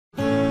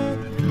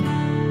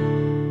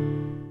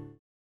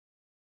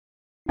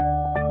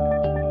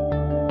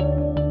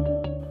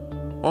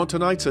On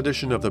tonight's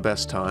edition of The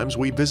Best Times,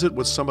 we visit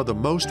with some of the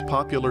most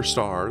popular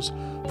stars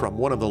from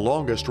one of the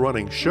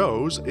longest-running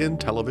shows in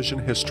television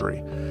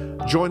history.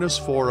 Join us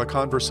for a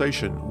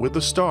conversation with the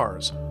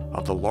stars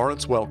of The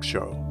Lawrence Welk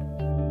Show.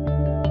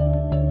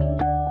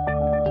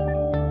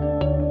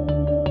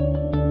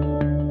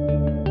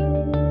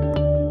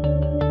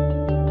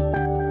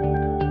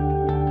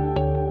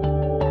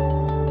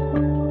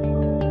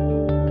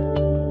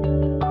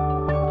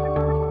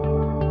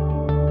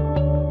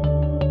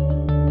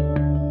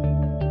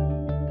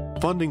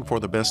 Funding for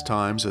The Best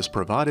Times is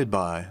provided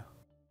by...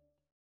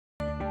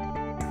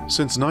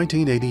 Since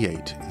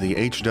 1988, the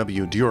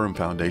H.W. Durham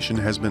Foundation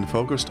has been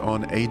focused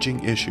on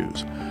aging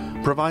issues,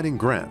 providing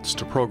grants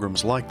to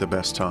programs like The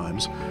Best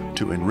Times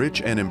to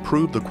enrich and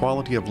improve the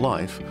quality of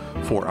life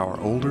for our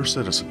older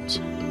citizens.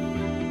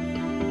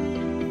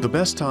 The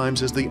Best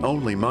Times is the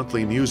only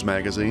monthly news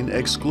magazine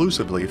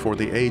exclusively for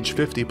the age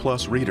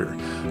 50-plus reader.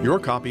 Your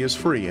copy is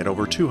free at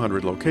over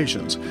 200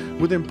 locations,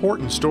 with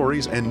important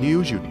stories and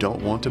news you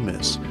don't want to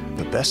miss.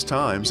 The Best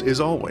Times is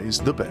always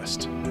the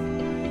best.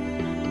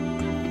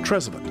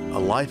 Trezevant, a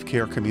life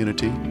care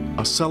community,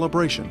 a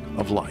celebration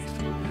of life.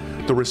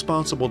 The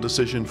responsible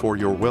decision for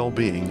your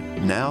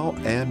well-being now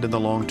and in the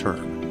long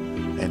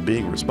term. And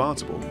being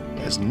responsible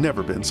has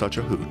never been such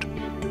a hoot.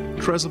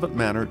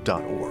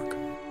 TrezevantManor.org.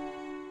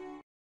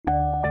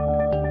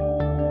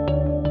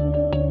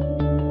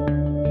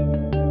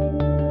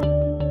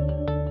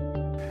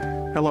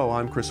 Hello,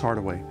 I'm Chris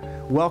Hardaway.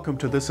 Welcome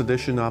to this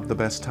edition of The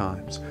Best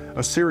Times,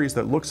 a series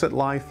that looks at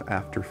life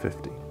after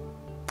 50.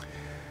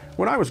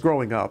 When I was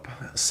growing up,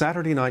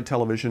 Saturday night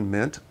television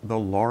meant The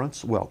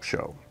Lawrence Welk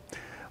Show.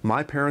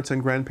 My parents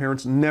and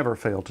grandparents never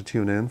failed to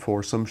tune in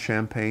for some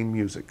champagne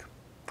music.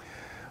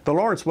 The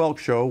Lawrence Welk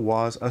Show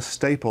was a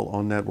staple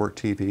on network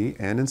TV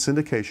and in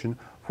syndication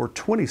for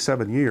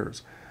 27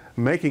 years,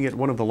 making it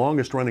one of the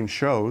longest-running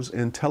shows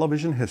in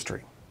television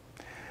history.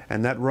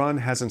 And that run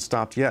hasn't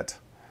stopped yet.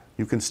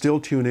 You can still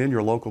tune in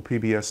your local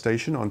PBS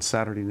station on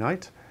Saturday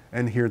night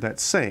and hear that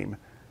same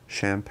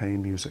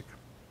champagne music.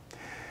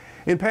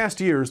 In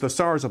past years, the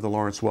stars of The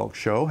Lawrence Welk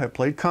Show have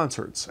played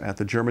concerts at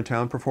the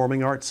Germantown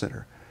Performing Arts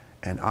Center,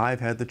 and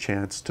I've had the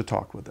chance to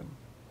talk with them.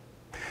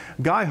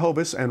 Guy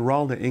Hovis and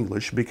Ralna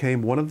English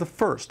became one of the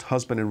first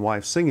husband and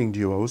wife singing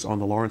duos on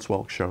The Lawrence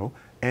Welk Show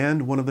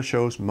and one of the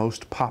show's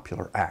most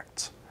popular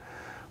acts.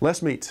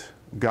 Let's meet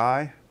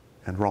Guy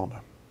and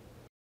Ralna.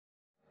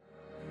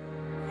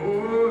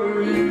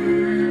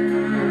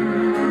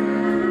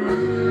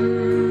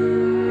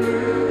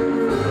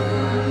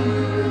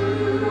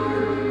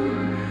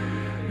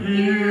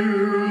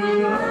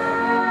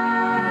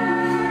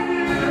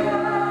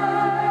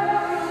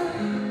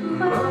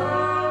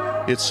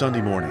 It's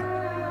Sunday morning.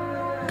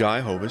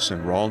 Guy Hovis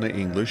and Ralna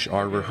English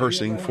are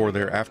rehearsing for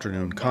their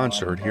afternoon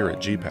concert here at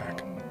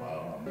GPAC.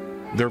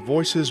 Their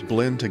voices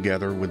blend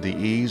together with the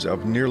ease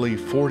of nearly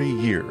 40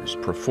 years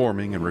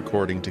performing and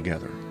recording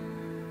together.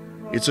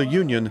 It's a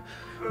union,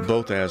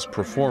 both as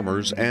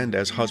performers and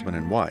as husband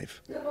and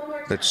wife,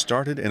 that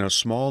started in a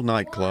small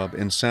nightclub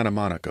in Santa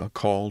Monica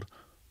called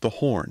The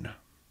Horn.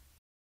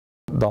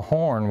 The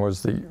Horn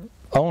was the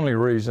only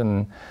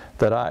reason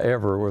that I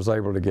ever was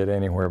able to get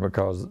anywhere,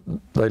 because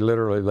they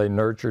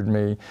nurtured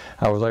me.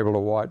 I was able to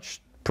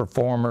watch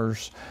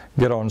performers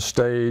get on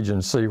stage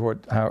and see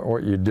what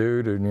you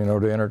do to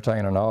to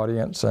entertain an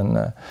audience.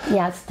 And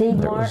yeah, Steve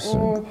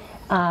Martin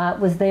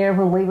was there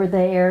when we were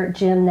there.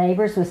 Jim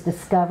Neighbors was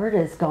discovered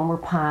as Gomer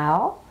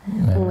Pyle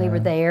when we were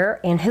there,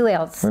 and who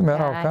else? We met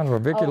all kinds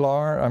of Vicki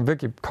Lawrence and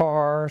Vicki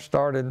Carr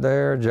started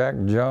there. Jack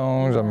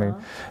Jones. I mean,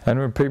 and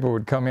when people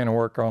would come in and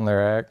work on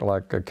their act,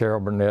 like Carol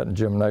Burnett and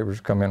Jim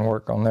Neighbors come in and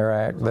work on their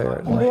act there.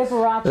 And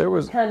Liberace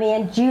would come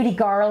in. Judy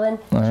Garland.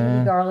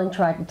 Judy Garland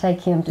tried to take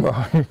him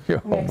to.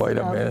 Wait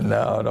a minute,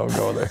 no, don't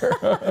go there.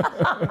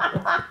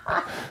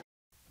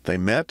 They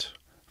met,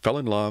 fell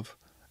in love,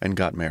 and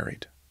got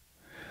married.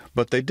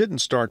 But they didn't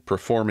start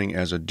performing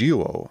as a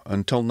duo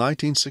until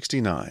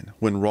 1969,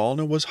 when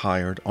Ralna was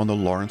hired on The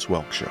Lawrence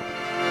Welk Show.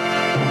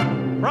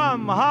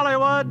 From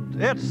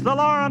Hollywood, it's The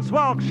Lawrence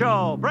Welk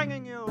Show,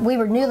 bringing you... We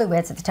were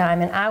newlyweds at the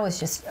time, and I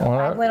was just,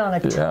 I went on a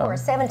tour, a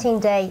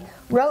 17-day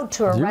road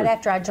tour right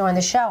after I joined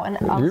the show. And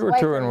you were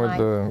touring with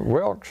the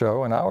Welk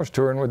Show, and I was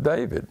touring with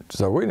David,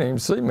 so we didn't even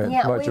see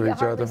much of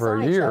each other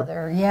for a year.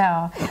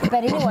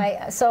 But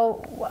anyway,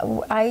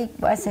 so I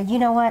said, you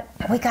know what,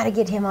 we got to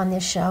get him on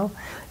this show,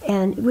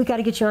 and we got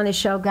to get you on this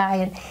show,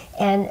 Guy.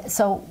 And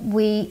so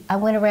I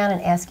went around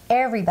and asked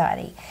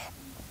everybody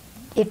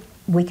if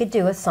we could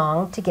do a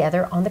song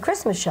together on the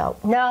Christmas show.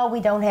 No, we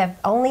don't have,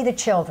 only the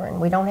children.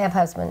 We don't have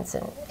husbands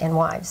and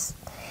wives.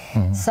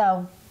 Mm-hmm.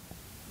 So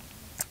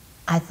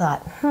I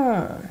thought,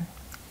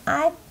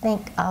 I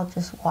think I'll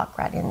just walk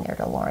right in there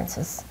to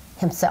Lawrence's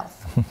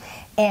himself.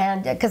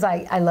 And because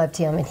I loved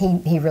him and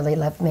he really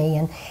loved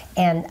me.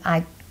 And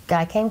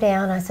Guy came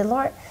down and I said,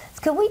 Lawrence,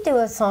 could we do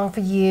a song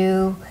for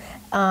you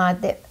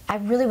that I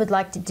really would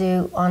like to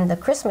do on the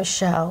Christmas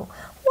show?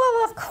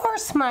 Well, of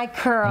course, my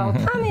curl.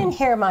 Come in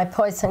here, my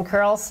poison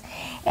curls.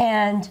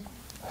 And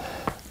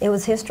it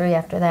was history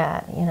after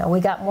that. You know, we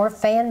got more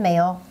fan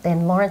mail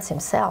than Lawrence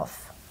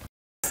himself.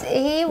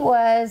 He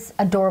was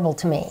adorable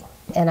to me,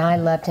 and I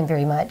loved him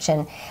very much.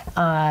 And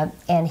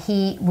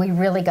we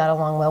really got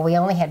along well. We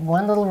only had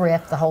one little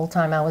riff the whole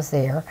time I was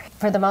there.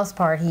 For the most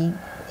part, he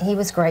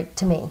was great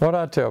to me. What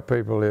I tell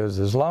people is,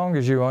 as long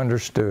as you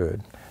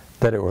understood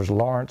that it was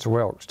Lawrence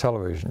Welk's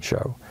television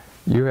show,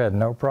 you had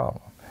no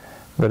problem.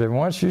 But then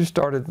once you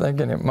started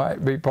thinking it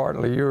might be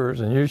partly yours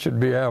and you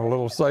should have a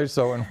little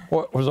say-so in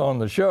what was on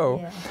the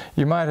show,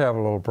 you might have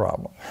a little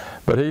problem.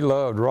 But he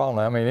loved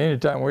Ralna. I mean,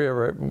 anytime we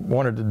ever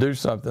wanted to do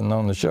something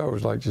on the show, it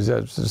was like she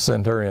said, to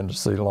send her in to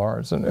see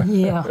Lawrence.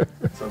 Yeah.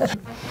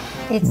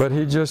 But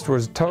he just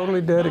was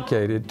totally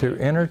dedicated to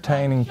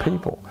entertaining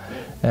people.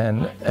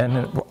 And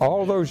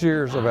all those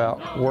years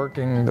about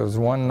working those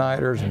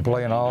one-nighters and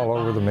playing all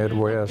over the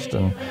Midwest,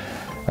 and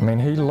I mean,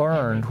 he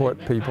learned what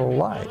people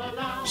liked.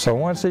 So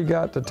once he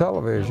got to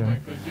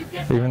television,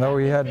 even though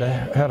he had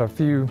a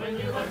few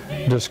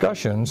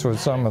discussions with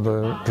some of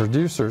the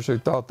producers who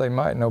thought they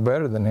might know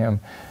better than him,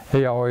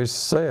 he always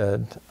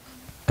said,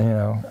 you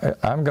know,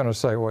 I'm going to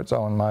say what's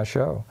on my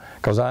show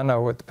because I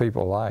know what the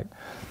people like.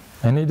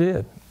 And he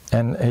did.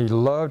 And he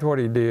loved what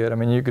he did. I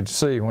mean, you could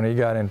see when he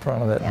got in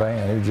front of that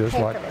band, he just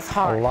like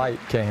a light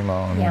came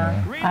on.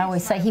 Yeah, you know? I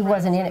always say he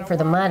wasn't in it for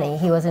the money.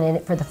 He wasn't in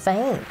it for the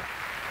fame.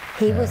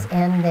 He was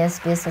in this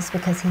business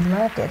because he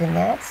loved it, and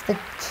that's the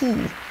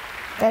key.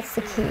 That's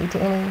the key to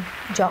any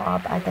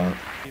job, I think.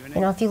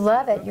 You know, if you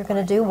love it, you're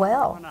going to do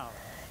well.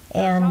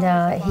 And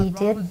he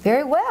did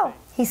very well.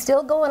 He's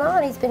still going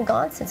on. He's been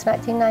gone since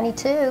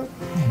 1992,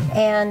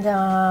 and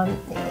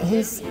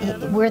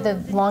we're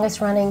the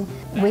longest-running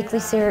weekly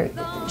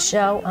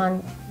show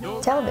on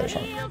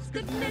television.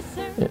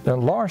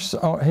 Lawrence,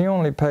 he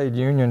only paid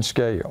union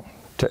scale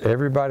to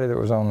everybody that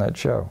was on that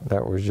show.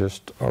 That was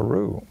just a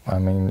rule. I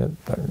mean,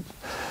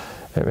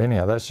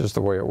 anyhow, that's just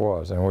the way it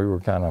was, and we were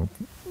kind of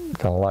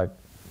like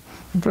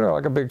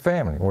a big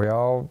family. We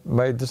all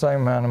made the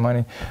same amount of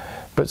money,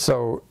 but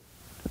so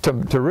to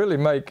really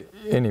make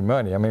any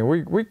money, I mean,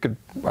 we could.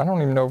 I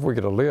don't even know if we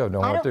could have lived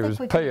on what they was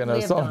paying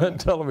us on that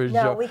television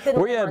show.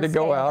 We had to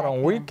go out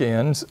on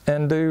weekends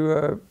and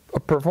do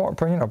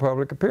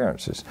public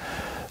appearances.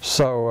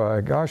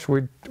 So, gosh,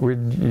 we'd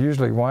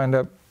usually wind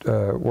up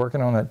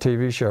working on that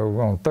TV show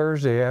on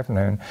Thursday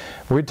afternoon.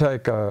 We'd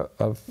take a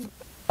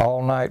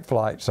all-night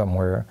flight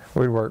somewhere.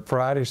 We'd work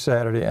Friday,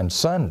 Saturday, and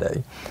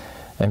Sunday,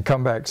 and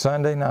come back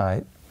Sunday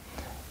night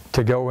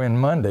to go in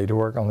Monday to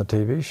work on the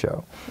TV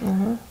show.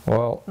 Mm-hmm.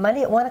 Well,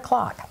 Monday at 1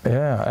 o'clock.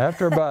 Yeah,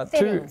 after about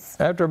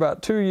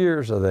two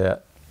years of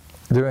that,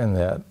 doing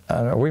that,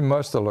 we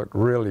must have looked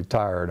really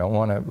tired. On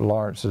one of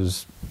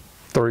Lawrence's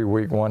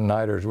 3-week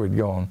one-nighters, we'd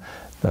go on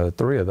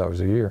 3 of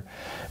those a year.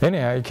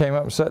 Anyhow, he came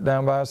up and sat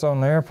down by us on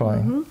the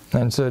airplane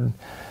and said,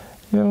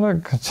 "You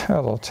look a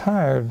little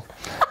tired."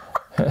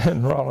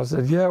 And Ralna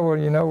said, "Yeah, well,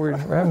 you know, we're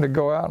having to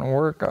go out and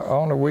work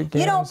on the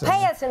weekends." You don't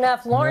pay us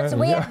enough, Lawrence, and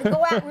we have to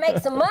go out and make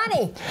some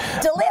money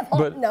to live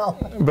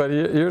on. But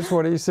here's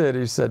what he said.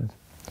 He said,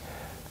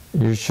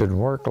 "You should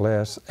work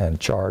less and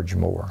charge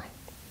more."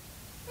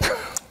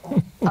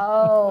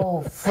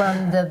 Oh,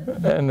 from the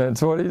and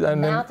that's what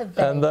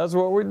and that's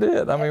what we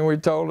did. I mean, we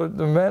told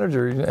the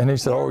manager, and he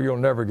said, "Oh, you'll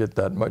never get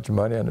that much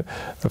money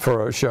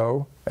for a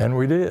show," and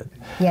we did.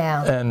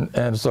 Yeah.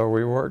 And so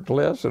we worked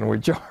less and we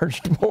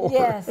charged more.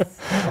 Yes.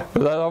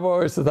 I've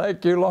always said,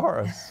 "Thank you,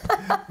 Lawrence."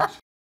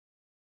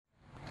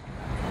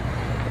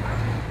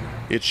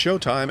 It's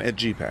showtime at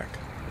GPAC.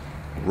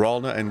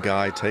 Ralna and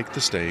Guy take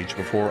the stage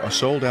before a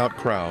sold-out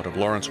crowd of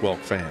Lawrence Welk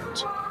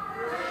fans.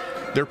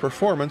 Their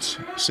performance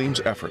seems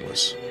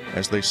effortless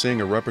as they sing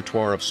a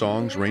repertoire of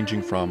songs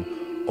ranging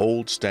from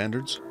old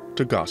standards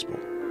to gospel,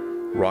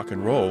 rock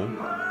and roll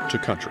to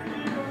country.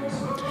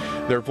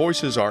 Their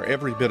voices are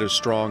every bit as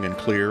strong and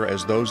clear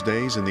as those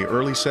days in the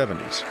early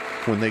 70s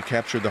when they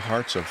captured the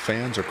hearts of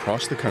fans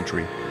across the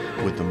country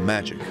with the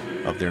magic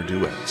of their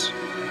duets.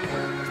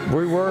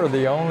 We were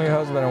the only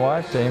husband and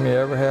wife team he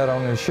ever had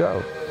on his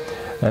show.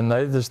 And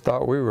they just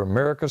thought we were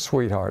America's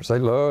sweethearts. They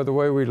loved the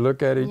way we'd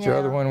look at each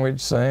other when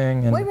we'd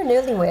sing. And, we were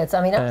newlyweds.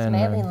 I mean, I was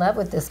madly in love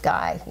with this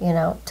guy. You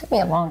know, it took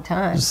me a long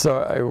time.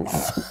 So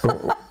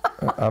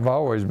I've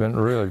always been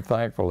really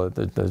thankful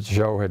that the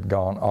show had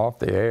gone off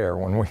the air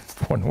when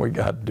we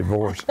got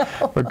divorced,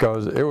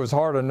 because it was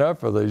hard enough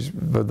for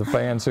the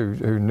fans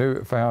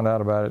who found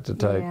out about it to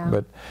take. Yeah.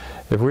 But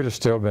if we'd have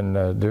still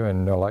been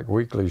doing like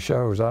weekly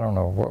shows, I don't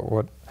know what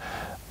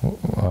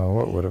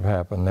would have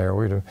happened there.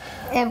 We might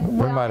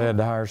have had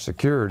to hire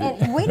security.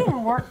 And we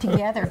didn't work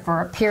together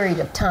for a period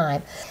of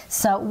time,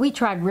 so we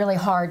tried really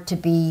hard to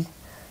be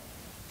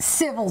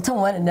civil to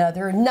one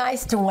another,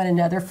 nice to one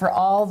another for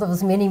all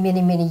those many,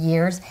 many, many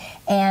years.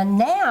 And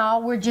now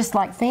we're just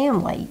like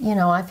family. You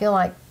know, I feel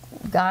like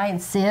Guy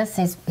and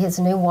Sis, his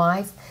new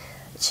wife,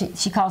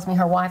 she calls me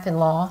her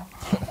wife-in-law,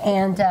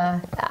 and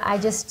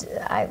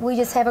we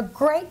just have a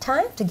great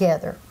time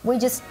together. We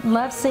just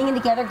love singing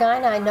together. Guy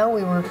and I know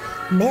we were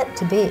meant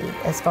to be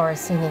as far as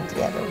singing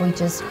together.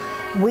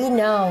 We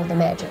know the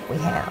magic we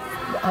have.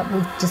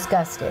 We've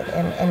discussed it,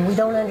 and we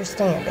don't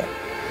understand it,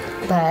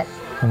 but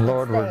and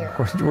Lord,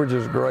 we're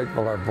just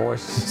grateful our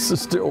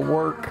voices still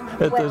work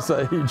at this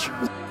age.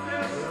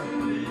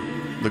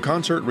 The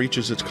concert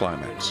reaches its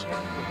climax.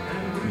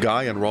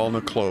 Guy and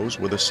Ralna close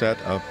with a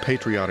set of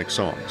patriotic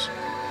songs.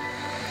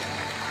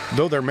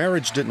 Though their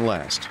marriage didn't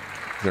last,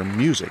 their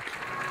music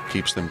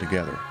keeps them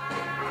together.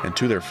 And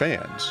to their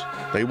fans,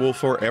 they will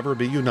forever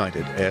be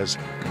united as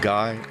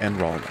Guy and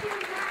Ralna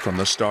from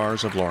the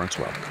stars of Lawrence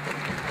Welk.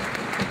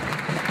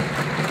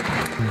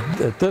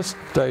 At this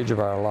stage of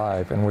our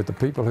life, and with the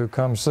people who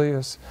come see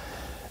us,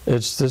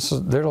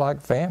 they're like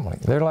family.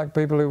 They're like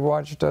people who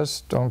watched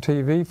us on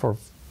TV for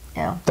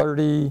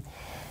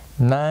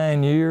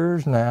 39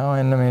 years now,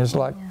 and I mean, it's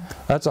like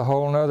that's a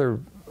whole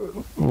nother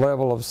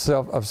level of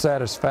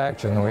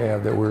satisfaction we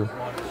have, that we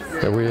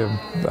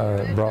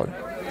have brought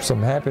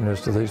some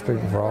happiness to these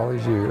people for all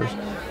these years,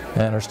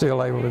 and are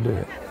still able to do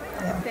it.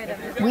 Yeah.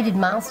 We did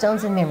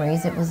Milestones and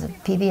Memories. It was a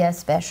PBS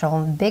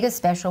special, the biggest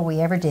special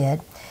we ever did.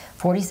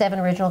 47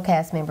 original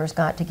cast members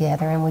got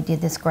together, and we did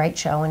this great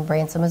show in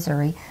Branson,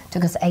 Missouri.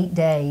 Took us 8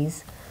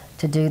 days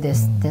to do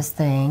this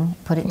thing,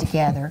 put it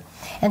together.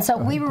 And so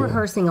we were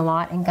rehearsing a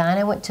lot, and Guy and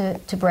I went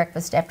to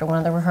breakfast after one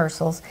of the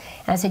rehearsals,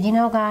 and I said, you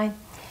know, Guy,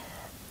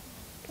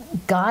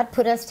 God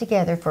put us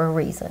together for a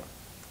reason.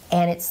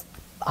 And it's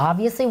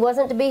obviously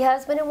wasn't to be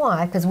husband and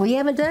wife, because we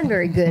haven't done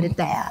very good at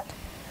that.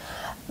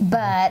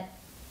 But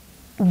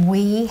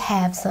we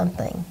have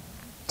something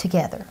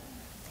together.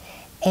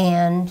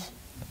 And,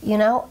 you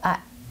know,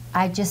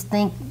 I just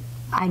think,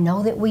 I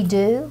know that we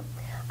do.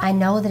 I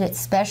know that it's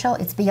special.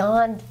 It's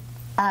beyond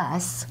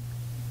us.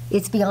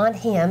 It's beyond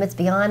him. It's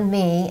beyond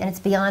me. And it's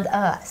beyond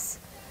us.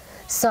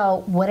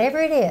 So whatever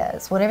it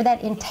is, whatever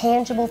that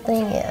intangible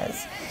thing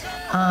is,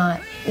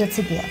 it's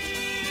a gift.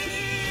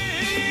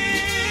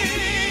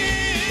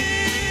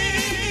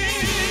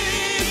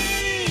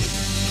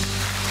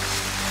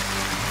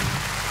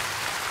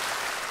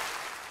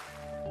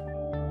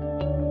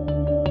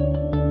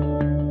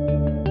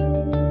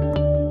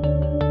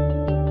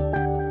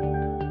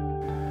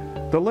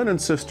 The Lennon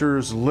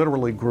sisters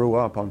literally grew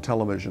up on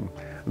television.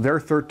 Their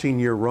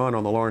 13-year run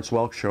on the Lawrence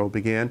Welk Show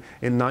began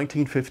in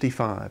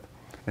 1955,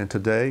 and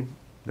today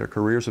their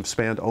careers have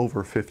spanned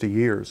over 50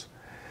 years.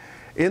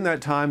 In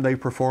that time, they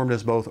performed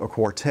as both a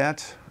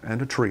quartet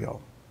and a trio.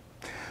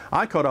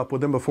 I caught up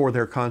with them before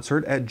their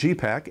concert at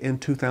GPAC in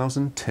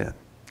 2010.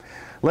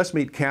 Let's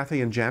meet Kathy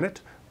and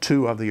Janet,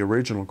 two of the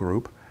original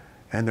group,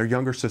 and their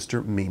younger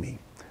sister, Mimi.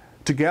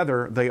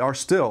 Together, they are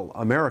still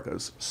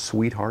America's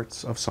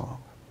sweethearts of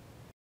song.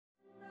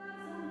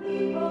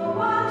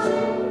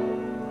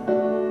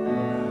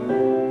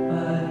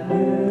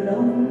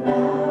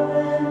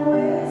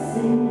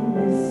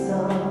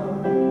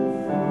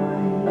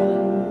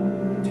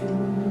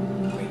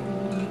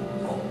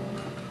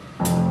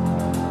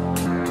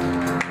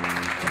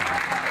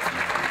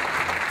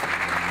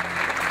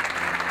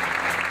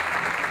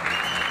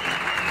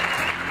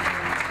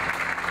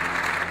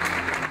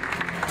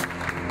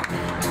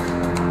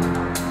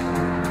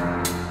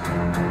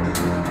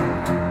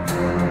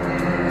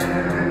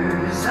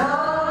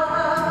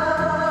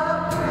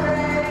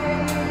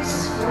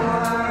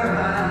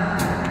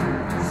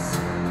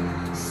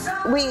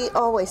 We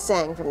always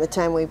sang from the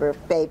time we were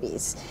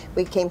babies.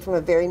 We came from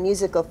a very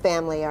musical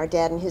family. Our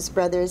dad and his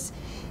brothers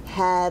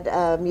had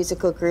a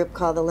musical group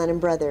called the Lennon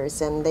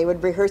Brothers, and they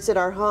would rehearse at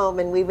our home,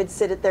 and we would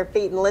sit at their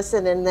feet and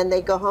listen, and then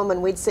they'd go home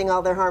and we'd sing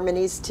all their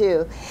harmonies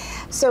too.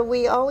 So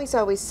we always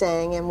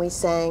sang, and we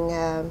sang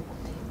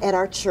at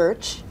our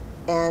church,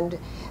 and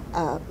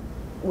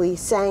we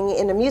sang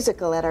in a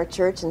musical at our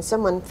church, and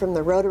someone from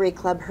the Rotary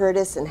Club heard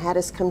us and had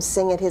us come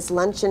sing at his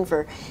luncheon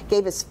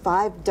gave us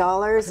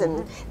 $5,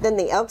 and then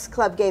the Elks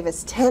Club gave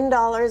us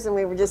 $10, and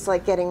we were just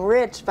like getting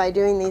rich by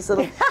doing these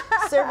little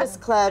service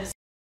clubs.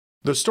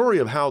 The story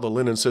of how the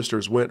Lennon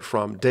sisters went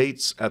from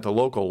dates at the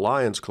local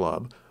Lions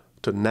Club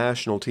to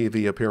national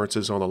TV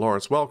appearances on the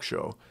Lawrence Welk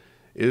Show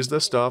is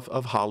the stuff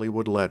of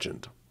Hollywood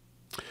legend.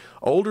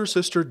 Older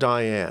sister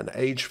Diane,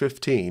 age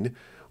 15,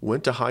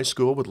 went to high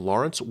school with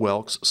Lawrence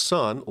Welk's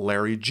son,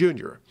 Larry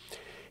Jr.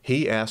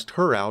 He asked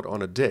her out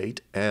on a date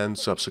and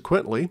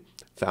subsequently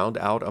found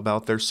out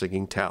about their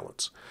singing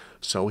talents.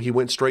 So he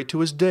went straight to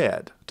his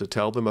dad to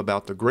tell them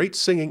about the great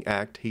singing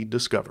act he'd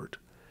discovered.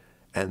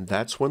 And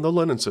that's when the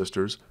Lennon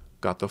sisters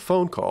got the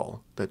phone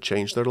call that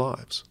changed their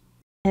lives.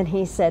 And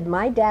he said,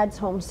 my dad's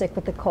homesick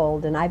with a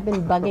cold, and I've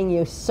been bugging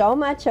you so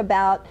much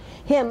about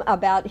him,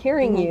 about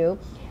hearing you.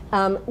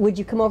 Would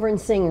you come over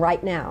and sing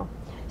right now?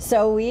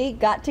 So we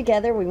got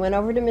together, we went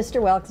over to Mr.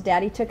 Welk's,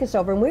 Daddy took us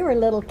over, and we were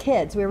little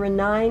kids. We were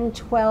 9,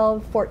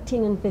 12,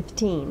 14, and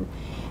 15.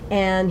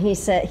 and he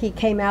said he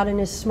came out in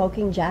his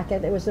smoking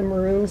jacket. It was a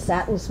maroon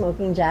satin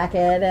smoking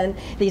jacket and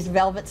these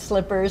velvet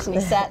slippers, and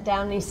he sat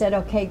down and he said,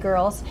 "Okay,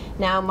 girls,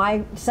 now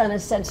my son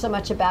has said so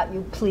much about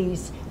you,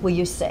 please, will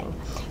you sing?"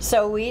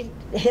 So we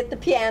hit the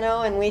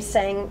piano and we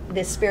sang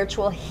this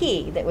spiritual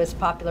He that was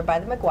popular by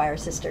the McGuire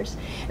sisters,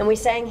 and we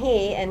sang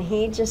He, and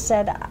he just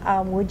said,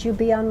 "Would you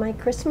be on my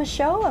Christmas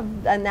show?"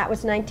 And that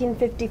was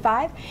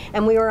 1955,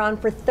 and we were on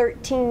for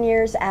 13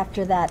 years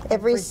after that.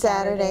 Every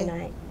Saturday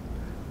night.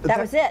 That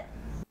was it.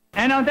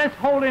 And on this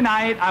holy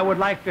night, I would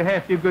like to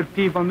have you good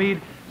people meet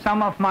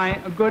some of my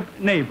good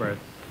neighbors,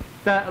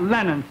 the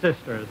Lennon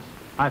sisters.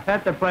 I've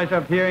had the pleasure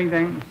of hearing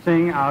them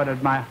sing out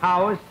at my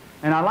house,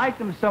 and I like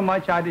them so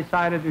much I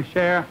decided to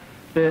share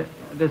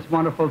this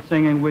wonderful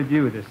singing with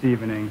you this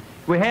evening.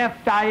 We have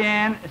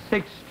Diane,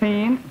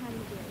 16,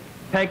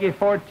 Peggy,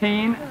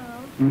 14,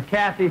 and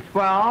Kathy,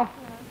 12,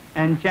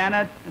 and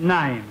Janet,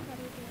 9.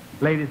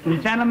 Ladies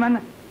and gentlemen,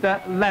 the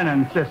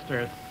Lennon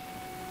sisters.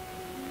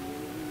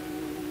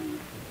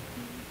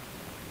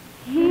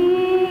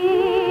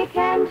 He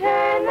can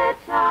turn the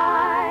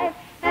tide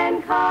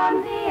and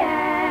calm the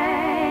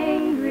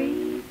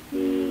angry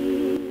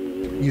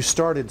sea. You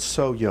started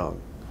so young.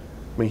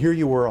 I mean, here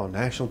you were on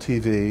national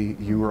TV,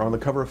 you were on the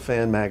cover of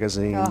fan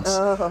magazines,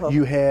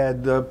 you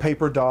had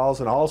paper dolls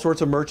and all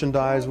sorts of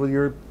merchandise with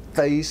your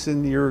face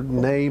and your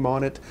name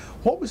on it.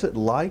 What was it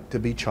like to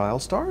be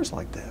child stars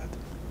like that?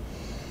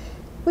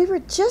 We were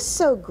just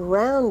so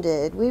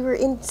grounded. We were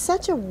in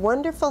such a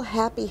wonderful,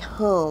 happy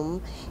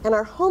home, and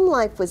our home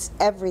life was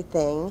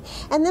everything.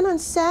 And then on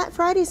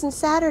Fridays and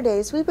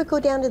Saturdays, we would go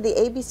down to the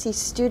ABC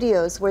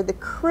studios where the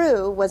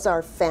crew was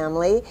our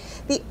family,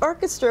 the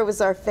orchestra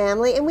was our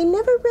family, and we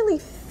never really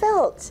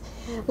felt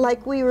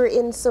like we were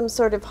in some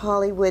sort of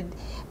Hollywood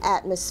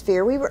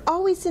atmosphere. We were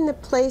always in a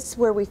place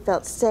where we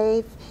felt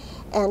safe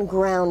and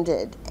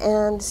grounded.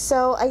 And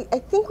so I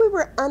think we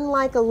were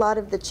unlike a lot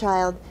of the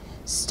child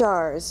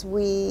stars.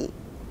 We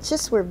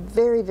just were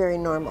very, very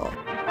normal.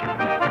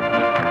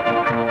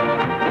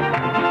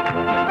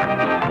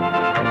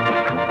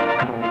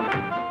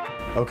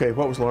 Okay,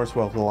 what was Lawrence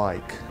Welk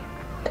like?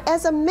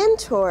 As a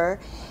mentor,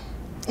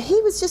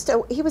 he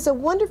was a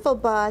wonderful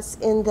boss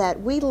in that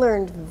we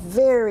learned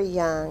very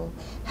young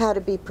how to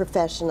be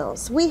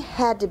professionals. We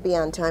had to be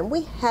on time.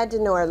 We had to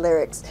know our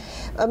lyrics.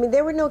 I mean,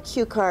 there were no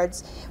cue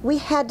cards. We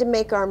had to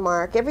make our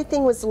mark.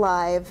 Everything was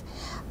live.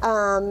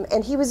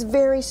 And he was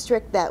very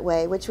strict that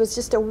way, which was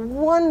just a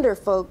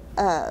wonderful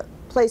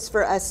place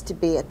for us to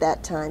be at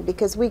that time,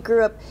 because we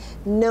grew up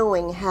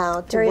knowing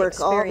how to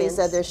work all these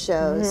other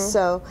shows.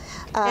 So,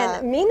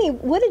 and Mimi,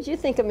 what did you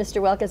think of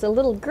Mr. Welk as a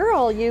little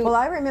girl? Well,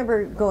 I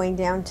remember going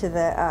down to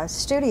the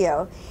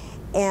studio,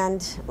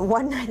 and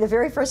one night, the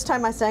very first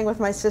time I sang with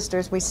my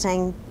sisters, we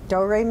sang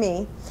Do Re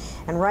Mi,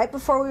 and right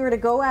before we were to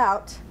go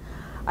out,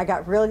 I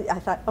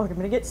thought, oh, I'm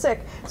going to get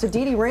sick. So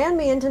Dee Dee ran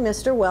me into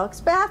Mr.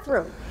 Welk's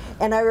bathroom.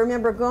 And I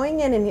remember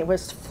going in, and it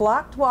was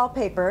flocked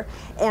wallpaper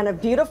and a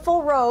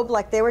beautiful robe,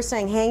 like they were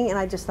saying, hanging, and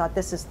I just thought,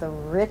 this is the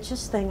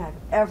richest thing I've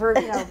ever,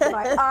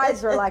 my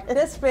eyes were like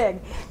this big.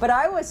 But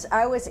I was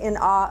in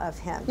awe of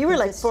him. You were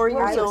like 4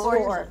 years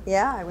old.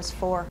 Yeah, I was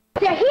 4.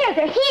 They're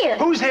here.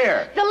 Who's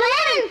here? The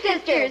Lennon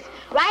sisters.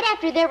 Right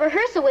after their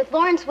rehearsal with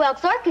Lawrence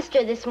Welk's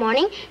orchestra this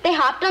morning, they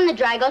hopped on the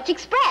Dry Gulch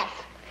Express.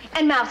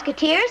 And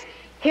Mouseketeers,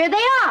 here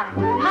they are.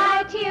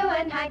 Hi to you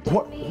and hi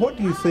to me. What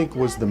do you think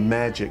was the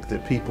magic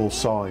that people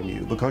saw in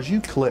you? Because you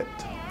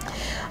clicked.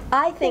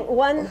 I think,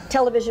 one,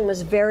 television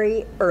was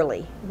very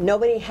early.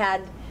 Nobody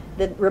had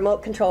the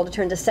remote control to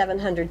turn to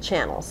 700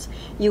 channels.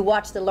 You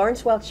watched the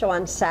Lawrence Welk Show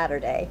on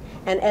Saturday,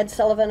 and Ed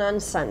Sullivan on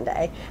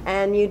Sunday,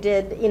 and you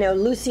did,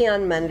 Lucy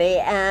on Monday,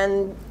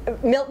 and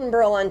Milton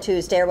Berle on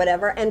Tuesday or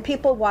whatever, and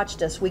people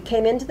watched us. We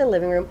came into the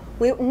living room.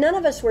 None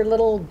of us were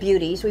little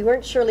beauties. We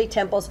weren't Shirley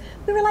Temples.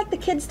 We were like the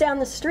kids down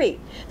the street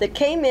that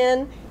came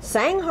in,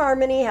 sang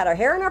harmony, had our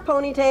hair in our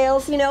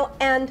ponytails,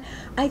 and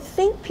I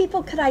think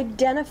people could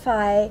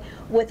identify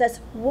with us,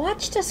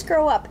 watched us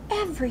grow up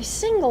every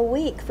single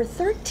week for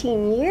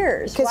 13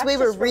 years. Because we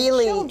were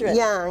really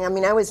young. I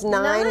mean, I was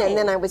 9, and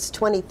then I was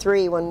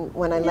 23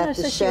 when I left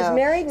the show. She was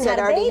married and so had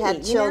I'd a already baby,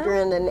 had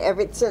children and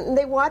everything. And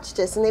they watched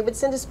us, and they would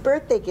send us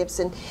birthday gifts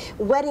and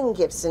wedding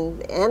gifts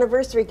and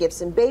anniversary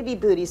gifts and baby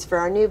booties for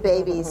our new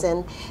babies,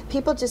 and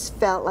people just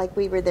felt like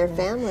we were their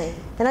family.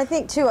 And I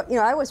think too,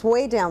 I was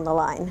way down the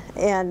line,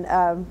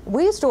 and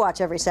we used to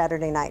watch every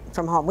Saturday night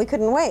from home. We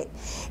couldn't wait.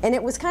 And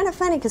it was kind of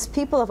funny because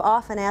people have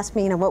often asked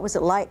me, what was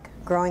it like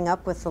growing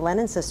up with the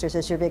Lennon sisters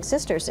as your big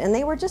sisters? And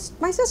they were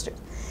just my sisters.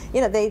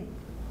 They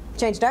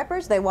changed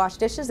diapers, they washed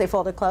dishes, they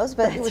folded clothes,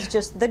 but it was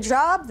just the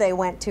job they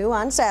went to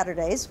on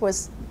Saturdays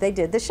was they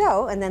did the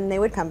show, and then they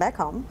would come back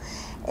home,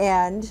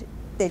 and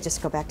they'd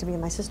just go back to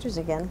being my sisters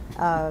again.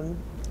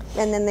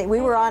 And then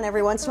we were on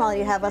every once in a while.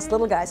 You have us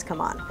little guys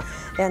come on,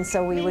 and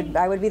so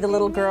I would be the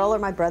little girl, or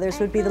my brothers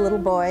would be the little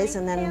boys,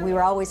 and then we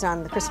were always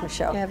on the Christmas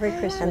show. Every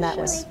Christmas and that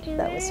show.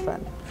 was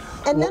fun.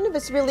 And none of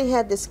us really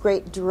had this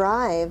great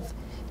drive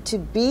to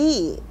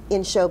be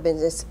in show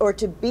business or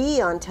to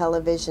be on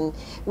television.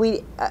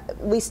 We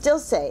still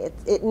say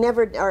it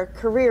never, our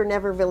career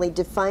never really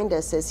defined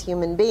us as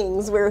human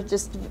beings. We're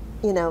just,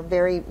 you know,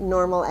 very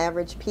normal,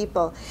 average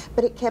people.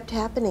 But it kept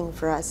happening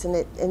for us, and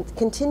it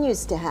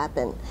continues to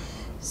happen.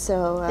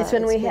 So it's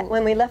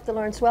when we left the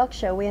Lawrence Welk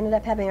Show, we ended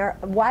up having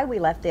why we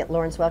left the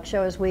Lawrence Welk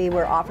Show is we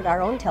were offered our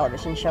own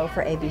television show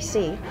for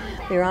ABC.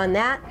 We were on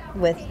that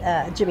with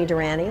Jimmy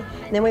Durante.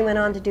 And then we went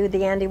on to do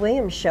the Andy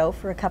Williams Show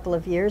for a couple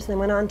of years. Then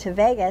went on to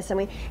Vegas,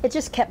 and it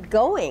just kept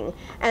going.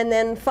 And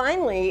then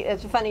finally,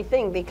 it's a funny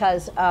thing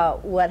because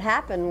what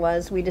happened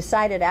was we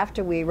decided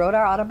after we wrote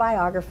our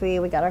autobiography,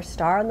 we got our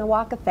star on the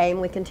Walk of Fame.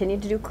 We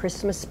continued to do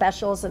Christmas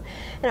specials and,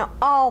 you know,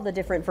 all the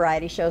different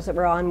variety shows that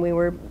we're on. We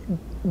were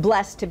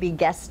blessed to be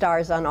guest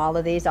stars on all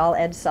of these, all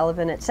Ed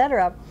Sullivan,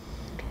 etc.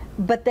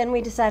 But then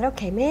we decided,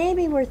 okay,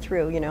 maybe we're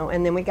through, you know,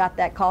 and then we got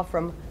that call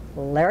from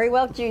Larry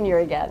Welk Jr.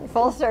 again,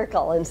 full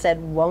circle, and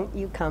said, won't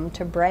you come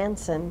to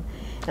Branson?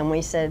 And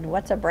we said,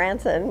 what's a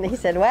Branson? And he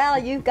said,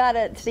 well, you've got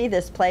to see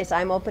this place.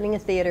 I'm opening a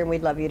theater, and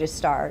we'd love you to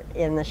star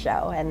in the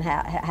show and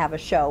have a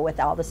show with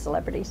all the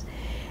celebrities.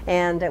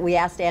 And we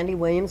asked Andy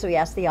Williams, we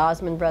asked the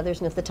Osmond brothers,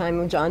 and at the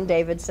time John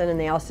Davidson, and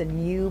they all said,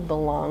 you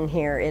belong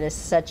here. It is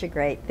such a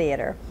great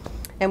theater.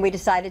 And we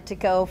decided to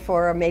go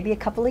for maybe a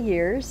couple of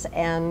years,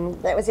 and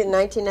that was in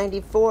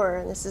 1994,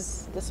 and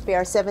this will be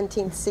our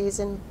 17th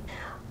season.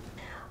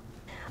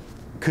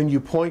 Can you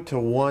point to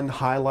one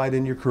highlight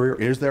in your career?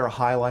 Is there a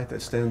highlight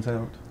that stands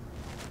out?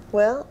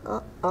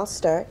 Well, I'll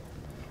start.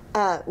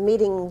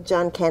 Meeting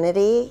John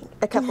Kennedy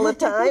a couple of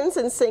times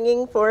and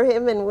singing for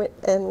him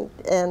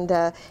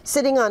and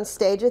sitting on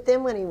stage with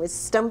him when he was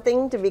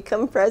stumping to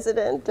become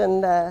president,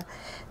 and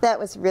that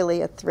was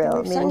really a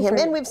thrill, meeting him.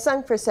 And we've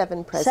sung for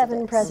 7 presidents.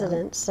 7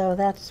 presidents, so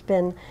that's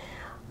been,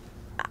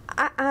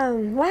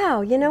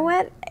 wow, you know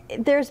what?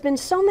 There's been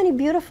so many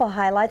beautiful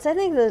highlights. I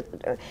think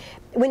that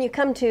when you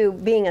come to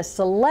being a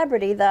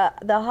celebrity, the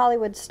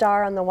Hollywood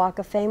star on the Walk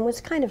of Fame was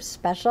kind of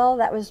special.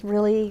 That was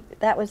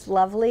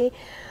lovely.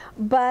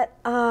 But,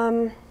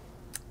 wow,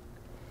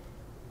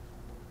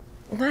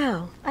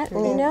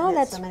 you know,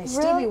 that's so many.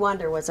 Stevie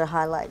Wonder was a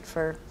highlight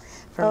for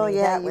oh, me.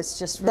 Yeah, that was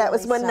just really that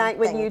was one night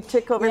when you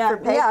took over for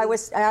Peg. Yeah,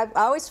 I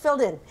always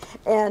filled in,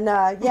 and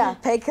yeah,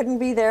 Peg couldn't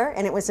be there,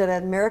 and it was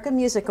at American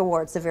Music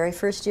Awards, the very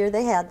first year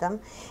they had them,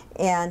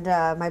 and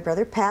my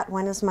brother Pat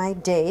went as my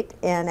date,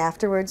 and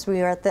afterwards we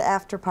were at the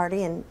after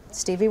party, and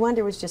Stevie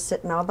Wonder was just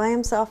sitting all by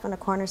himself in a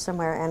corner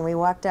somewhere, and we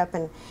walked up,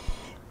 and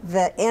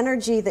the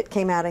energy that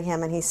came out of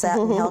him, and he sat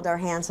and held our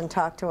hands and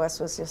talked to us,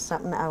 was just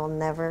something I will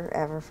never,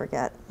 ever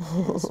forget.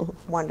 It was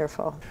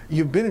wonderful.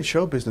 You've been in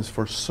show business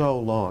for so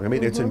long. I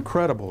mean, it's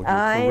incredible, your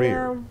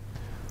career. I know.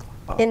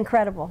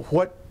 Incredible.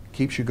 What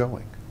keeps you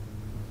going?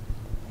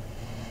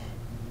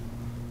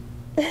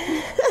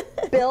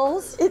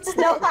 Bills. It's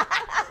no.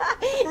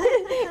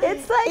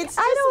 It's like, it's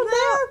I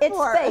don't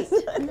know. It's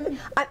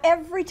fate.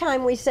 Every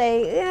time we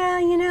say, yeah,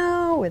 you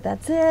know,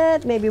 that's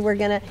it. Maybe we're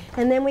gonna,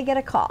 and then we get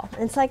a call.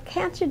 And it's like,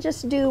 can't you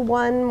just do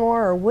one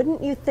more, or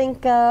wouldn't you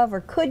think of,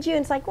 or could you?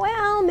 And it's like,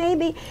 well,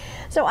 maybe.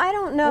 So I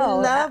don't know.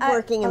 We love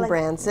working in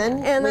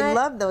Branson, and we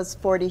love those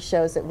 40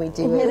 shows that we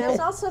do. You know, there's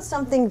also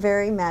something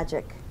very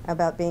magic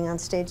about being on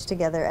stage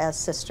together as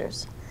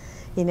sisters.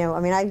 You know, I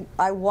mean,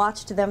 I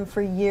watched them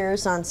for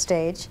years on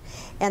stage,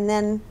 and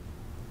then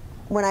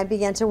when I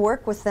began to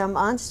work with them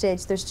on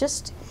stage, there's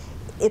just,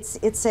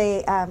 it's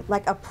a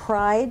like a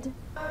pride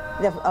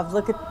of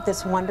look at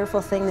this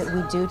wonderful thing that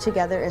we do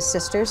together as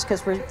sisters,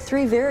 because we're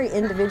 3 very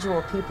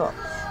individual people,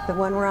 but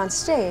when we're on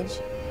stage,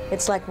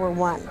 it's like we're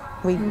one.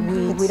 We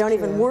don't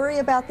even worry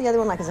about the other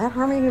one, like, is that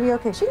harmony gonna be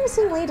okay? Is she gonna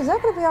sing lead? Is that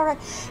gonna be all right?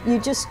 You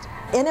just,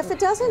 and if it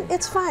doesn't,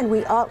 it's fine.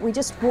 We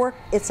just work,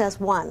 it's as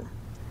one.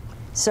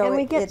 So and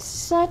we get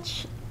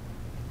such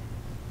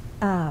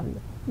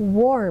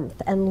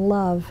warmth and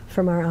love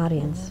from our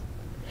audience.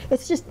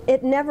 It's just,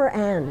 it never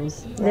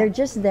ends. They're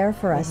just there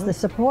for us. The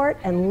support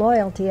and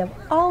loyalty of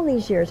all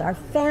these years, our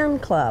fan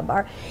club,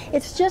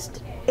 it's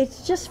just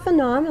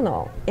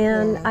phenomenal.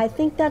 And I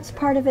think that's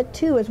part of it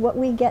too, is what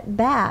we get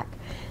back.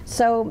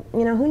 So,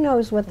 you know, who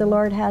knows what the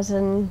Lord has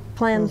in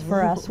plans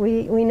for us.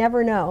 We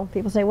never know.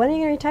 People say, when are you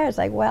going to retire? It's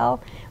like,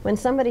 well, when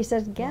somebody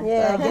says, get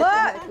the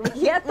hook,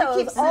 get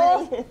those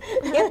old.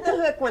 Get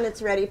the hook when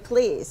it's ready,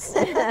 please.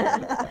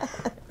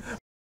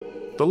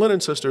 The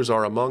Lennon Sisters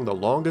are among the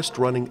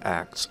longest-running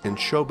acts in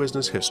show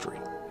business history,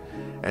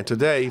 and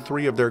today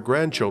 3 of their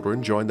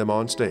grandchildren join them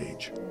on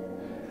stage.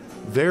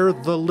 They're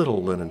the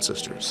Little Lennon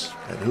Sisters,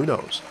 and who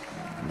knows,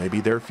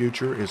 maybe their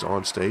future is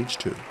on stage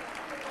too.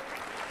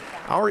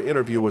 Our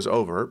interview was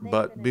over,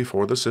 but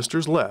before the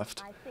sisters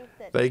left,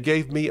 they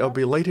gave me a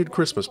belated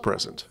Christmas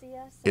present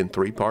in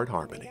 3-part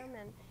harmony.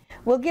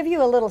 We'll give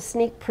you a little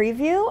sneak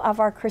preview of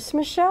our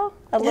Christmas show,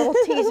 a little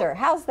teaser.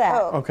 How's that?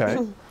 Okay.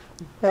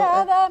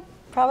 Ta-da,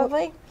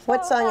 probably.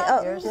 What song?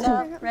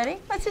 Oh, ready?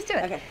 Let's just do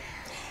it. Okay.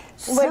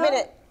 Wait a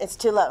minute. It's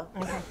too low.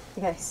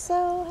 Okay.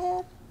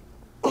 So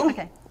happy.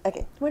 Okay.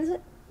 Okay. What is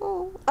it?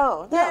 Oh,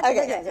 no.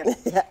 Okay.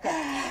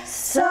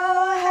 So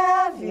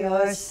have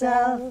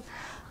yourself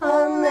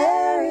a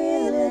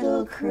merry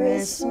little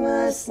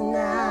Christmas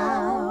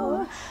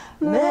now.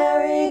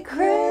 Merry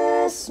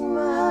Christmas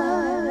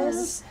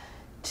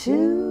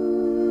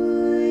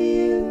to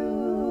you.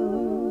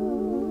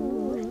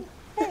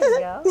 There you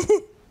go.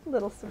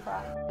 Little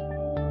surprise.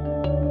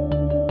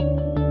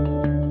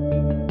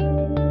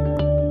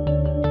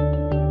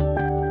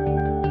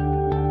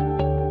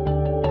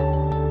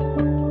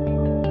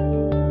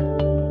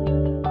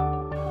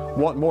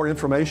 Want more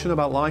information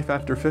about life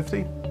after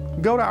 50?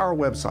 Go to our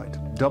website,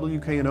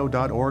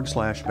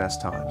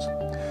 wkno.org/besttimes.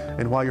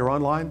 And while you're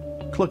online,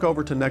 click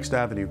over to Next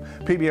Avenue,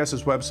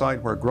 PBS's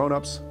website where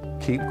grown-ups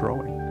keep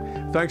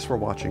growing. Thanks for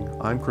watching.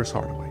 I'm Chris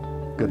Hardaway.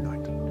 Good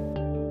night.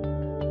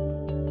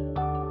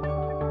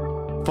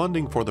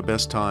 Funding for The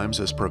Best Times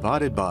is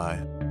provided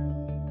by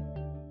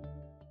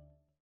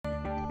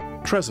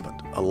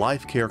Trezevant, a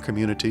life care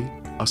community,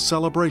 a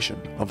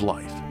celebration of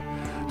life.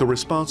 The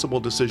responsible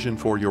decision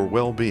for your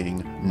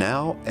well-being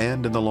now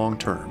and in the long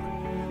term.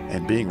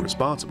 And being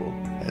responsible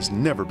has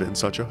never been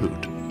such a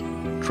hoot.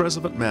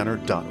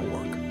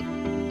 TrezevantManor.org.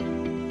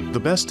 The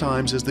Best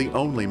Times is the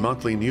only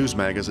monthly news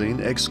magazine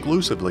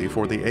exclusively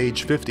for the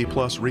age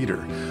 50-plus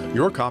reader.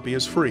 Your copy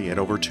is free at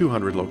over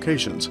 200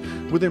 locations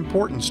with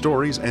important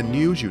stories and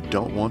news you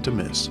don't want to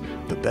miss.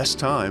 The Best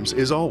Times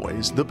is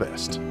always the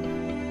best.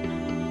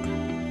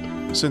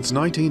 Since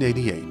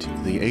 1988,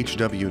 the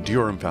H.W.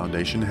 Durham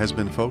Foundation has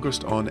been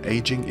focused on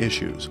aging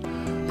issues,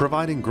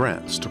 providing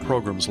grants to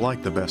programs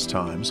like The Best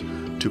Times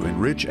to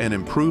enrich and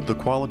improve the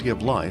quality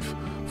of life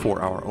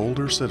for our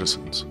older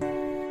citizens.